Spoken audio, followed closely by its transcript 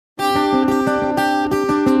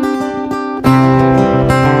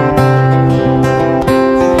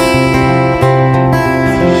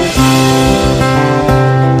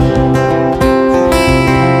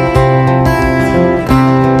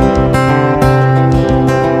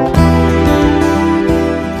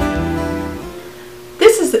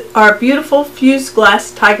our beautiful fused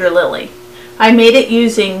glass tiger lily. I made it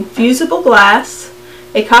using fusible glass,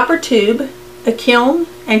 a copper tube, a kiln,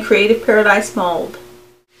 and Creative Paradise mold.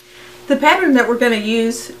 The pattern that we're going to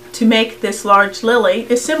use to make this large lily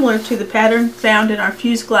is similar to the pattern found in our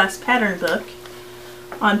fused glass pattern book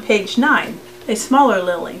on page 9, a smaller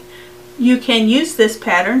lily. You can use this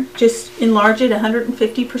pattern, just enlarge it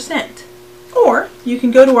 150%. Or you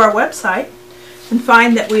can go to our website and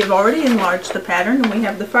find that we have already enlarged the pattern, and we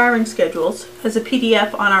have the firing schedules as a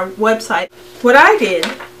PDF on our website. What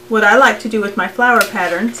I like to do with my flower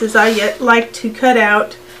patterns is I like to cut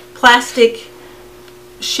out plastic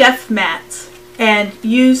chef mats and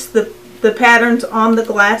use the patterns on the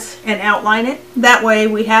glass and outline it. That way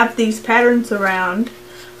we have these patterns around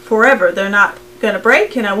forever. They're not going to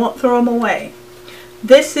break and I won't throw them away.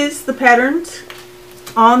 This is the patterns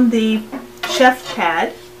on the chef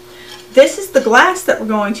pad. This is the glass that we're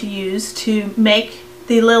going to use to make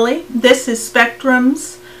the lily. This is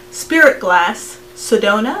Spectrum's Spirit Glass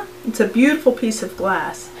Sedona. It's a beautiful piece of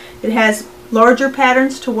glass. It has larger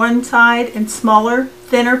patterns to one side and smaller,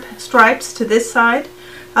 thinner stripes to this side.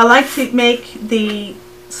 I like to make the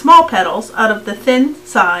small petals out of the thin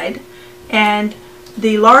side and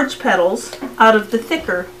the large petals out of the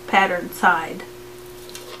thicker pattern side.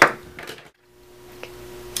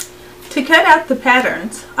 To cut out the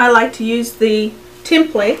patterns, I like to use the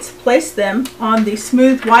templates, place them on the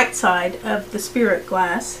smooth white side of the spirit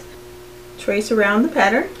glass, trace around the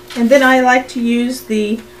pattern, and then I like to use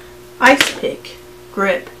the ice pick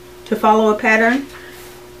grip to follow a pattern.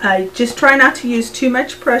 I just try not to use too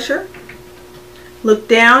much pressure. Look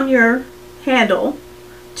down your handle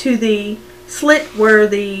to the slit where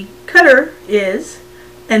the cutter is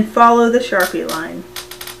and follow the Sharpie line.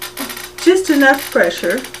 Just enough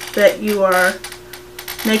pressure that you are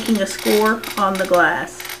making a score on the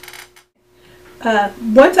glass.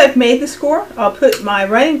 Once I've made the score, I'll put my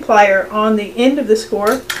writing plier on the end of the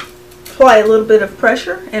score, apply a little bit of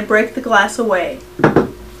pressure, and break the glass away.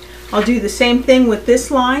 I'll do the same thing with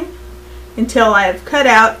this line until I have cut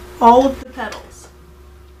out all of the petals.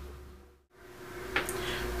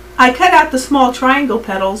 I cut out the small triangle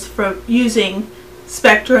petals from using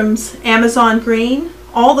Spectrum's Amazon Green.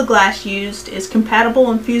 All the glass used is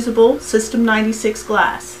compatible and fusible System 96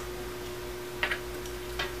 glass.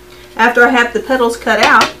 After I have the petals cut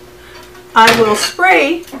out, I will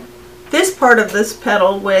spray this part of this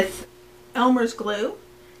petal with Elmer's glue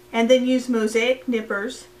and then use mosaic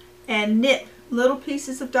nippers and nip little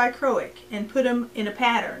pieces of dichroic and put them in a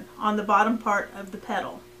pattern on the bottom part of the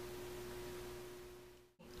petal.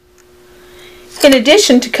 In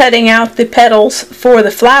addition to cutting out the petals for the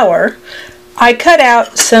flower, I cut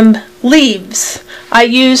out some leaves. I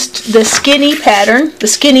used the skinny pattern, the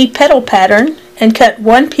skinny petal pattern, and cut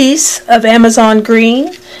one piece of Amazon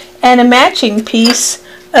Green and a matching piece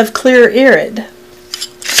of clear irid.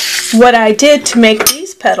 What I did to make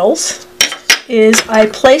these petals is I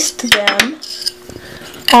placed them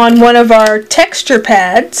on one of our texture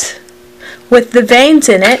pads with the veins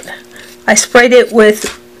in it. I sprayed it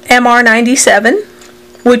with MR97,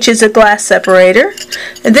 which is a glass separator,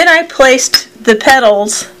 and then I placed the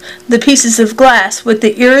petals, the pieces of glass, with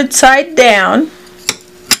the irid side down,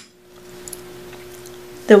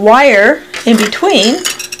 the wire in between,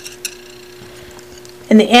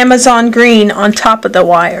 and the Amazon Green on top of the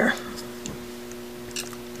wire.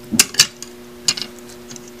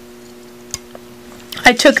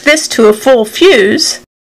 I took this to a full fuse.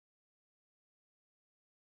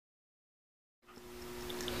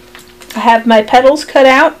 I have my petals cut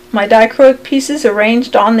out, my dichroic pieces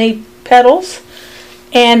arranged on the petals,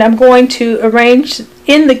 and I'm going to arrange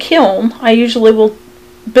in the kiln. I usually will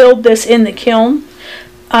build this in the kiln.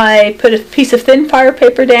 I put a piece of thin fire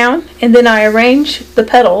paper down and then I arrange the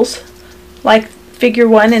petals like figure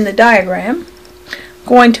 1 in the diagram. I'm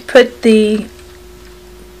going to put the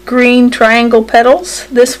green triangle petals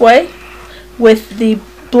this way with the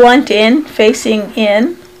blunt end facing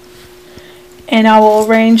in, and I will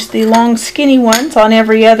arrange the long skinny ones on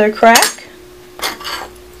every other crack.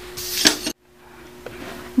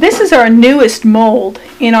 This is our newest mold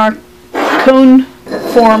in our cone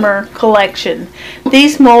former collection.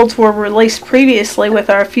 These molds were released previously with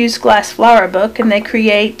our fused glass flower book, and they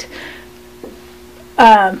create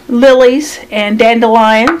lilies and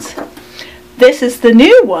dandelions. This is the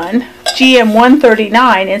new one,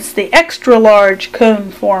 GM139. It's the extra large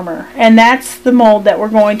cone former, and that's the mold that we're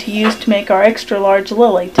going to use to make our extra large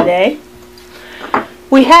lily today.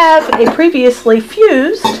 We have a previously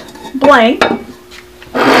fused blank,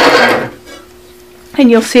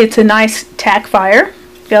 and you'll see it's a nice tack fire.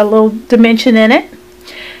 Got a little dimension in it.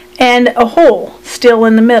 and a hole still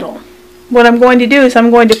in the middle. What I'm going to do is I'm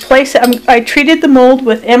going to place it, I treated the mold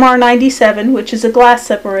with MR97, which is a glass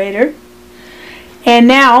separator, and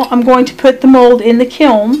now I'm going to put the mold in the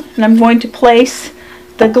kiln, and I'm going to place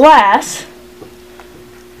the glass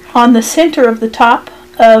on the center of the top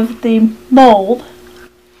of the mold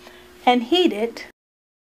and heat it.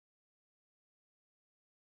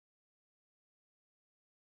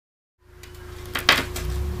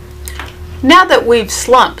 Now that we've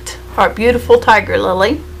slumped our beautiful tiger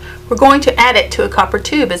lily, we're going to add it to a copper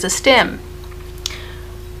tube as a stem.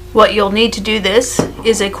 What you'll need to do this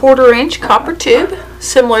is a 1/4 inch copper tube,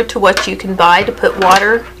 similar to what you can buy to put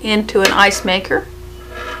water into an ice maker.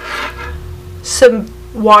 Some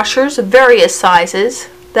washers of various sizes.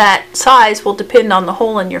 That size will depend on the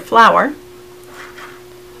hole in your flower.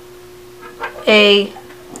 A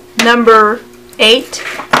number 8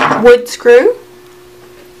 wood screw,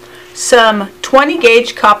 some 20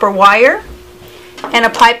 gauge copper wire, and a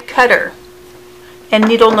pipe cutter and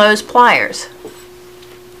needle nose pliers.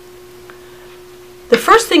 The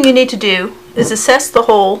first thing you need to do is assess the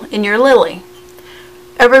hole in your lily.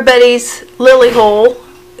 Everybody's lily hole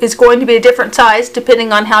is going to be a different size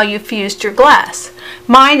depending on how you fused your glass.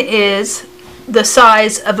 Mine is the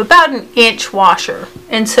size of about an inch washer,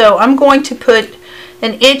 and so I'm going to put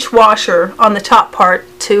an inch washer on the top part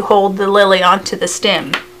to hold the lily onto the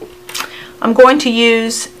stem. I'm going to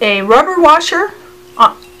use a rubber washer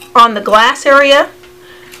on the glass area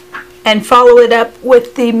and follow it up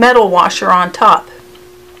with the metal washer on top.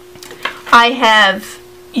 I have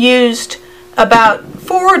used about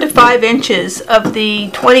 4 to 5 inches of the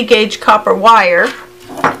 20 gauge copper wire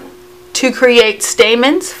to create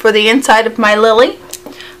stamens for the inside of my lily.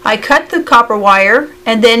 I cut the copper wire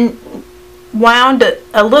and then wound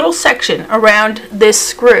a little section around this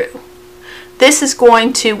screw. This is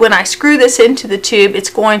going to, when I screw this into the tube,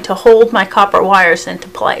 it's going to hold my copper wires into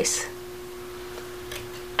place.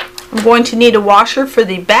 I'm going to need a washer for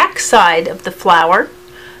the back side of the flower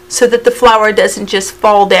so that the flower doesn't just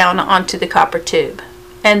fall down onto the copper tube.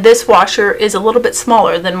 And this washer is a little bit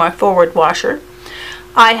smaller than my forward washer.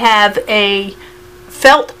 I have a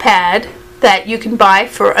felt pad that you can buy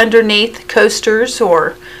for underneath coasters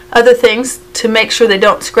or other things to make sure they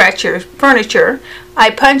don't scratch your furniture. I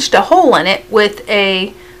punched a hole in it with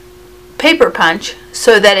a paper punch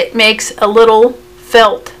so that it makes a little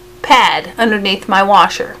felt pad underneath my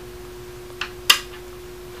washer.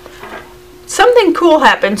 Something cool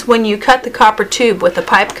happens when you cut the copper tube with a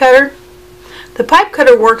pipe cutter. The pipe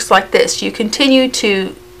cutter works like this. You continue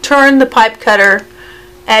to turn the pipe cutter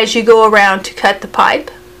as you go around to cut the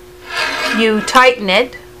pipe. You tighten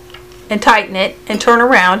it and turn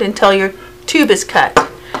around until your tube is cut.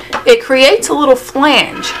 It creates a little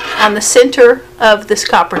flange on the center of this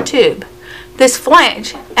copper tube. This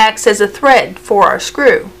flange acts as a thread for our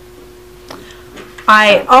screw.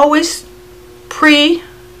 I always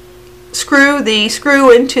pre-screw the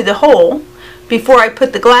screw into the hole before I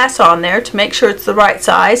put the glass on there to make sure it's the right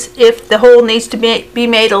size. If the hole needs to be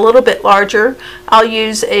made a little bit larger, I'll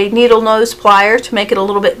use a needle nose plier to make it a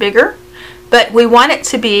little bit bigger. But we want it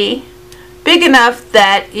to be big enough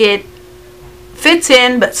that it fits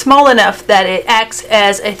in, but small enough that it acts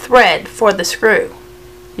as a thread for the screw.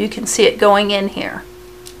 You can see it going in here.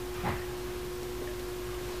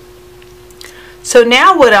 So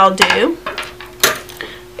now what I'll do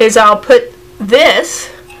is I'll put this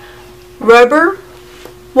rubber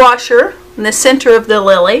washer in the center of the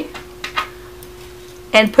lily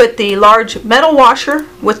and put the large metal washer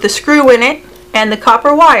with the screw in it and the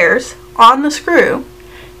copper wires on the screw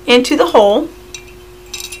into the hole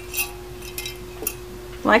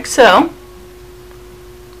like so,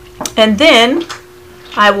 and then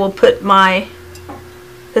I will put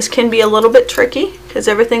this can be a little bit tricky because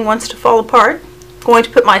everything wants to fall apart. I'm going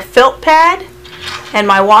to put my felt pad and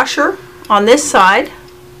my washer on this side,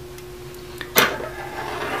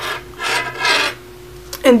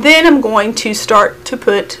 and then I'm going to start to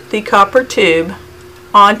put the copper tube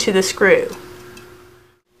onto the screw.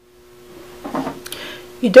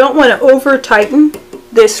 You don't want to over tighten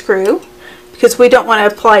this screw because we don't want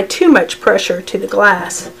to apply too much pressure to the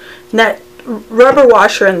glass. And that rubber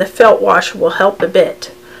washer and the felt washer will help a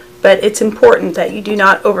bit, but it's important that you do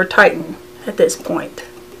not over tighten at this point.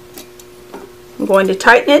 I'm going to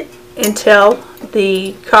tighten it until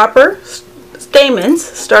the copper stamens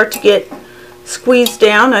start to get squeezed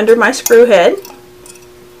down under my screw head.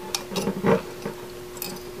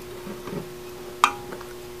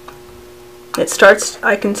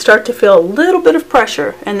 I can start to feel a little bit of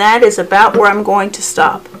pressure, and that is about where I'm going to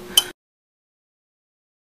stop.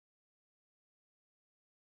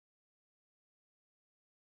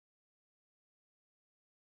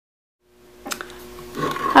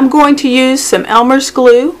 I'm going to use some Elmer's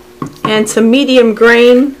glue and some medium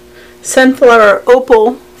grain Sunflower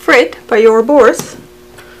Opal Frit by Ouroboros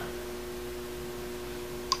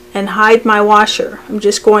and hide my washer. I'm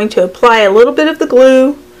just going to apply a little bit of the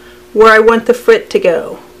glue where I want the frit to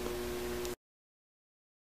go.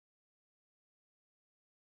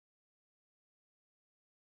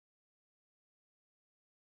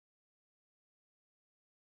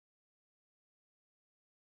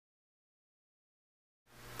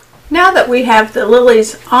 Now that we have the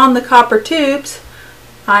lilies on the copper tubes,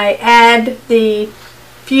 I add the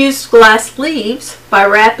fused glass leaves by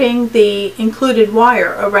wrapping the included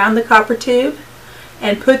wire around the copper tube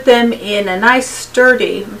and put them in a nice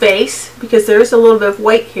sturdy vase because there is a little bit of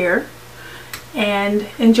weight here, and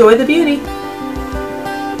enjoy the beauty.